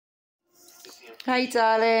Hey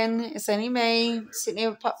darling, it's only me sitting here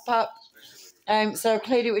with Pup. So I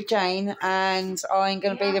cleared it with Jane, and I'm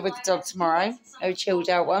going to be there with the dog tomorrow. A chilled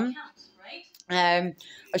out one. I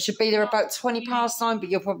should be there about 9:20, but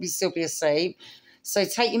you'll probably still be asleep. So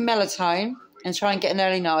take your melatonin and try and get an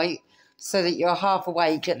early night so that you're half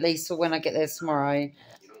awake at least for when I get there tomorrow.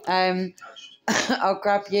 I'll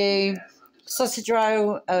grab you sausage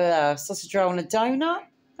roll and a donut,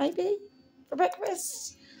 maybe, for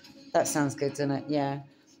breakfast. That sounds good, doesn't it? Yeah.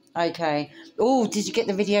 Okay. Oh, did you get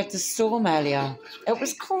the video of the storm earlier? It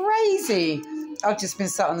was crazy. I've just been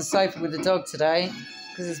sat on the sofa with the dog today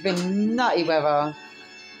because it's been nutty weather.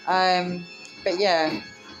 But yeah.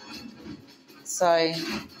 So,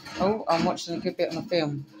 oh, I'm watching a good bit on the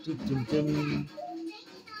film.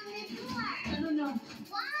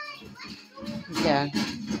 Yeah.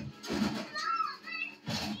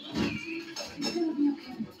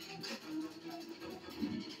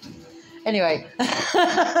 Anyway,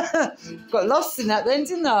 got lost in that then,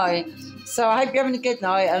 didn't I? So I hope you're having a good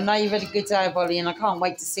night. I know you've had a good day, Ollie, and I can't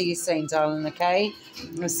wait to see you soon, darling, okay?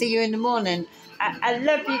 I'll see you in the morning. I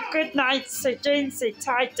love you. Good night. So Jane, sit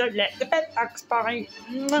tight. Don't let the bed bugs bite.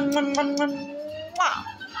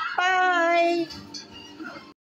 Bye.